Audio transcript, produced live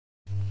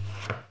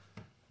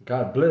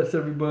God bless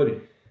everybody.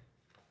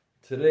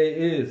 Today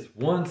is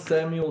 1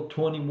 Samuel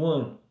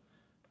 21,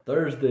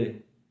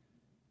 Thursday,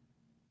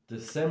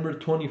 December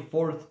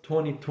 24th,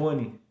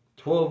 2020,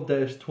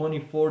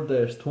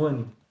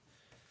 12-24-20.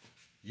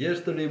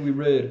 Yesterday we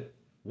read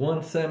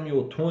 1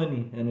 Samuel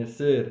 20 and it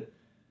said,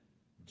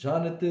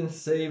 Jonathan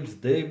saves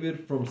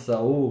David from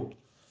Saul.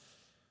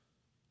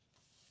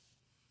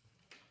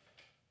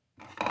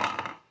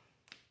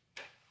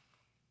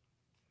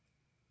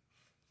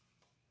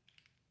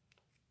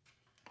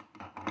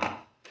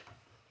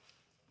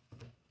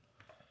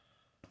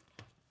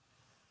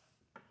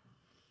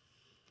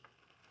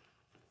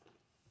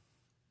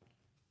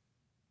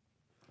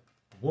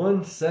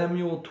 One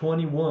Samuel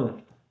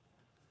 21.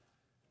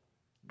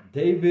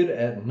 David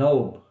at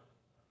Nob.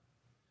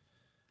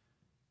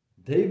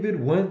 David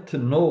went to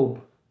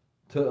Nob,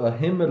 to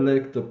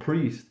Ahimelech the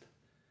priest.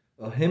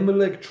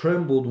 Ahimelech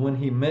trembled when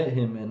he met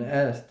him and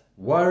asked,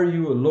 "Why are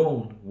you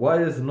alone?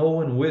 Why is no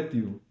one with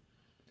you?"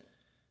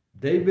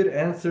 David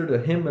answered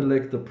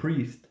Ahimelech the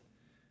priest,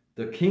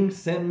 "The king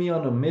sent me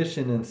on a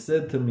mission and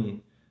said to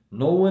me,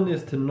 'No one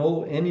is to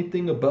know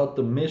anything about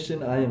the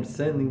mission I am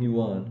sending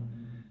you on.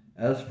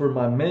 As for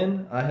my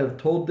men, I have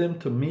told them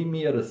to meet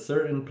me at a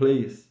certain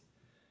place.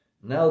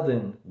 Now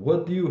then,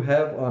 what do you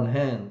have on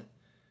hand?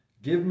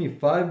 Give me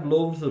 5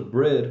 loaves of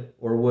bread,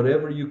 or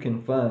whatever you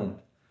can find.'"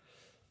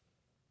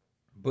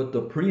 But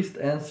the priest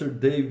answered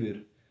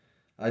David,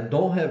 "I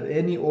don't have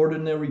any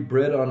ordinary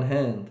bread on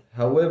hand.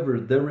 However,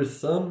 there is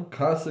some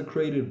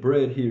consecrated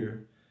bread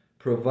here,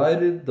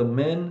 provided the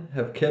men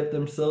have kept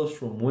themselves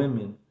from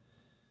women."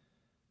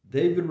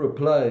 David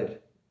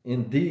replied,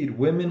 "Indeed,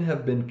 women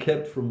have been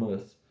kept from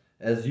us,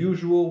 as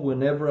usual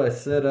whenever I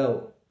set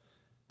out.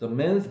 The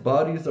men's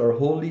bodies are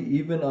holy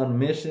even on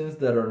missions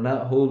that are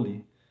not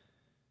holy."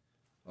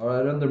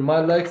 Alright, under my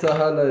likes I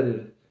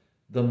highlighted,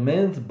 the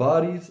men's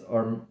bodies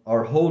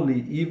are holy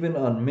even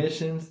on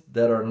missions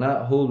that are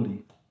not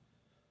holy.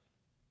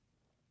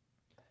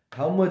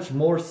 How much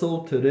more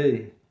so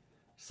today?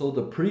 So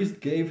the priest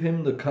gave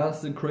him the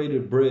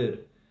consecrated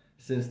bread,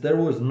 since there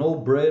was no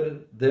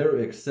bread there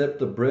except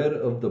the bread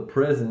of the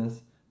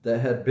presence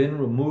that had been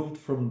removed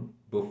from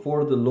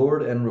before the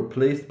Lord and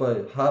replaced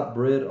by hot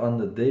bread on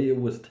the day it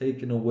was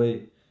taken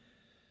away.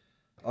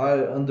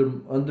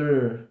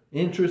 Under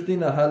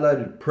interesting, I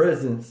highlighted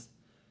presence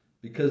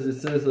because it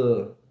says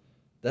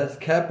that's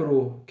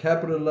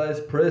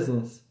capitalized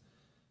presence,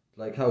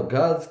 like how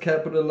God's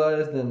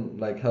capitalized and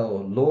like how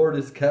Lord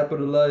is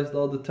capitalized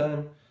all the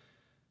time.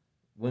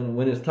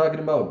 When it's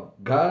talking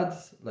about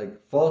gods, like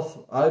false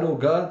idol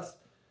gods,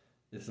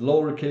 it's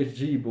lowercase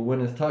g, but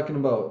when it's talking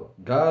about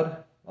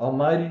God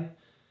Almighty,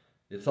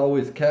 it's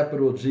always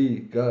capital G,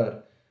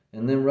 God.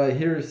 And then right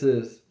here it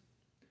says,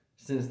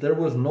 since there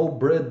was no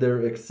bread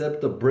there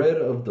except the bread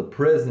of the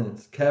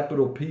presence,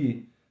 capital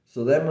P.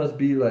 So that must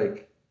be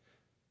like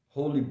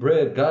holy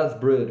bread, God's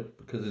bread,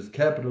 because it's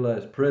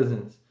capitalized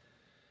presence,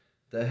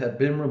 that had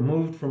been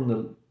removed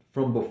from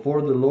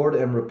before the Lord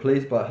and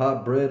replaced by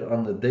hot bread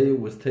on the day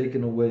it was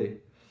taken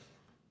away.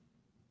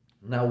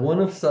 Now one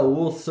of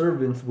Saul's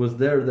servants was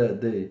there that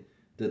day,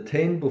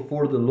 detained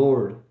before the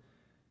Lord.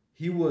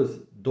 He was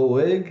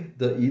Doeg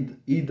the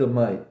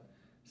Edomite,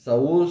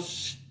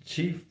 Saul's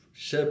chief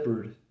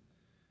shepherd.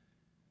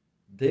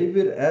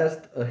 David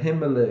asked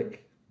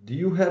Ahimelech, "Do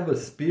you have a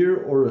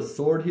spear or a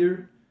sword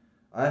here?"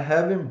 "I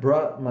haven't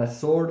brought my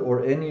sword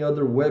or any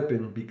other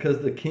weapon because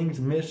the king's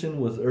mission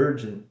was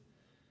urgent."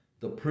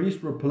 The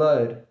priest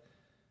replied,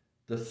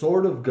 "The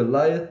sword of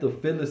Goliath the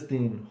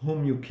Philistine,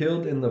 whom you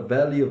killed in the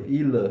valley of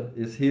Elah,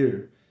 is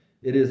here.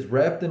 It is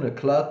wrapped in a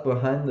cloth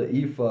behind the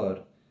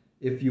ephod.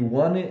 If you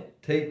want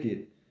it, take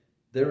it.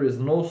 There is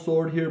no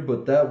sword here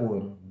but that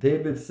one."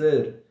 David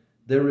said,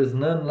 "There is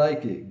none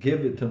like it.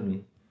 Give it to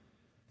me."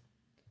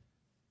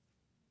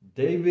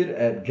 David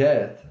at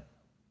Gath.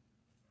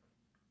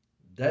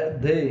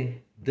 That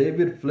day,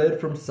 David fled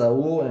from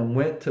Saul and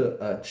went to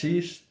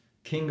Achish,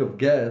 king of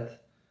Gath.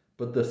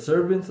 But the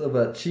servants of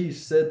Achish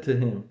said to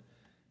him,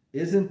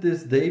 "Isn't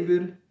this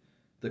David,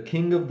 the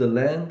king of the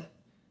land?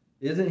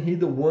 Isn't he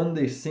the one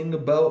they sing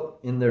about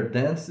in their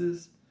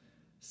dances?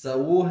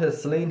 Saul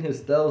has slain his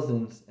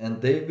thousands,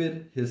 and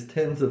David his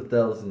tens of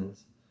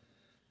thousands."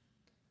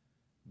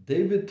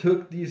 David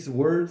took these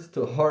words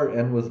to heart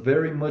and was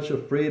very much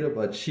afraid of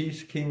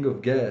Achish, king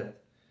of Gath.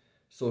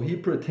 So he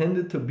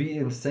pretended to be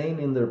insane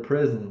in their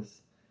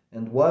presence,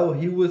 and while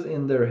he was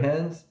in their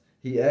hands,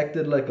 he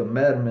acted like a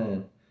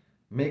madman,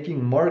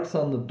 making marks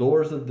on the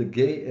doors of the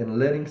gate and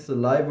letting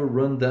saliva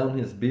run down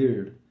his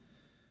beard.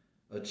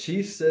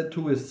 Achish said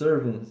to his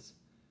servants,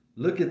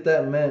 Look at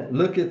that man,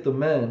 look at the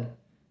man.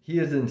 He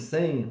is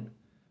insane.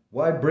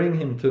 Why bring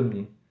him to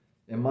me?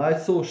 Am I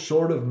so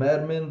short of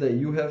madmen that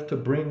you have to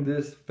bring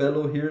this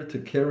fellow here to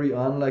carry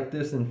on like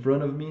this in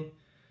front of me?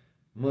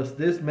 Must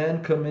this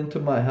man come into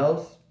my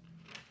house?"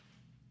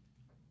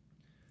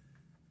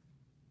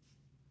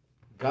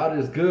 God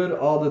is good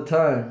all the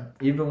time,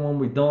 even when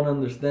we don't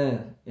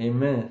understand.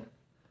 Amen.